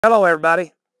Hello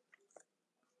everybody.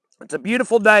 It's a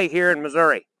beautiful day here in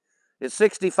Missouri. It's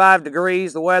 65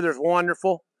 degrees, the weather's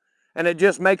wonderful, and it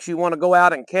just makes you want to go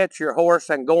out and catch your horse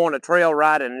and go on a trail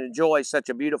ride and enjoy such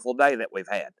a beautiful day that we've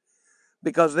had.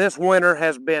 Because this winter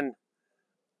has been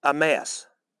a mess.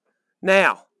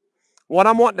 Now, what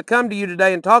I'm wanting to come to you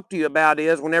today and talk to you about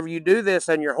is whenever you do this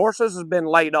and your horses has been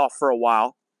laid off for a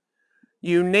while,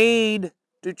 you need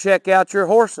to check out your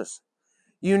horses.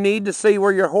 You need to see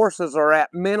where your horses are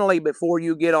at mentally before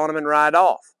you get on them and ride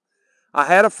off. I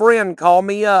had a friend call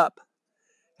me up,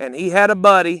 and he had a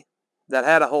buddy that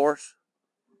had a horse.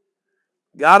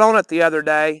 Got on it the other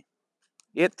day.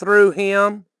 It threw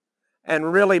him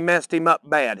and really messed him up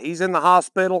bad. He's in the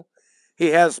hospital. He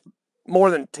has more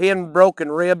than 10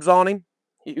 broken ribs on him.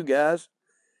 You guys.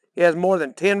 He has more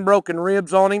than 10 broken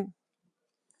ribs on him.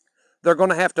 They're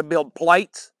going to have to build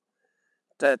plates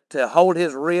to hold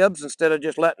his ribs instead of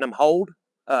just letting them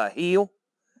heal.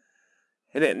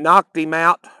 And it knocked him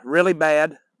out really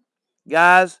bad.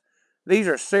 Guys, these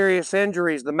are serious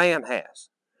injuries the man has.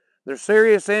 They're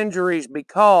serious injuries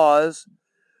because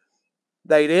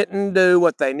they didn't do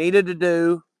what they needed to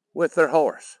do with their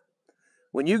horse.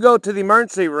 When you go to the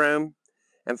emergency room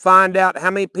and find out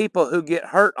how many people who get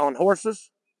hurt on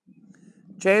horses,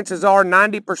 chances are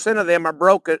 90% of them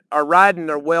are riding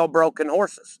their well-broken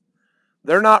horses.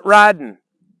 They're not riding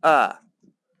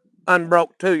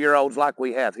unbroke 2-year-olds like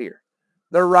we have here.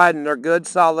 They're riding their good,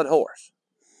 solid horse.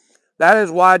 That is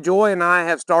why Joy and I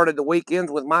have started the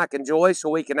weekends with Mike and Joy,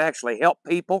 so we can actually help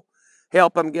people,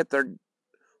 help them get their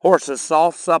horses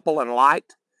soft, supple, and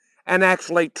light, and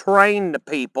actually train the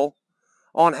people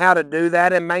on how to do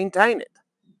that and maintain it.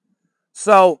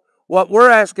 So what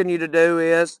we're asking you to do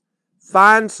is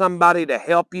find somebody to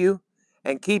help you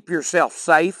and keep yourself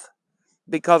safe,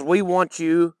 because we want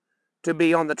you to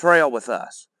be on the trail with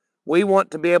us. We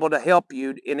want to be able to help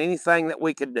you in anything that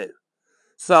we could do.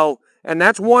 So, and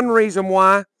that's one reason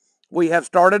why we have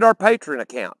started our Patreon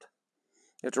account.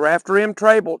 It's Rafter M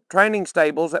Training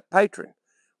Stables at Patreon.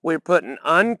 We're putting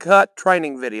uncut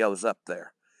training videos up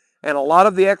there. And a lot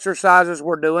of the exercises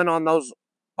we're doing on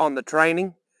the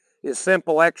training is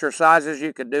simple exercises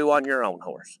you could do on your own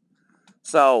horse.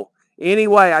 So,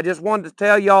 anyway, I just wanted to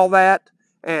tell you all that.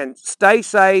 And stay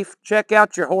safe, check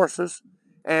out your horses,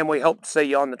 and we hope to see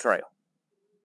you on the trail.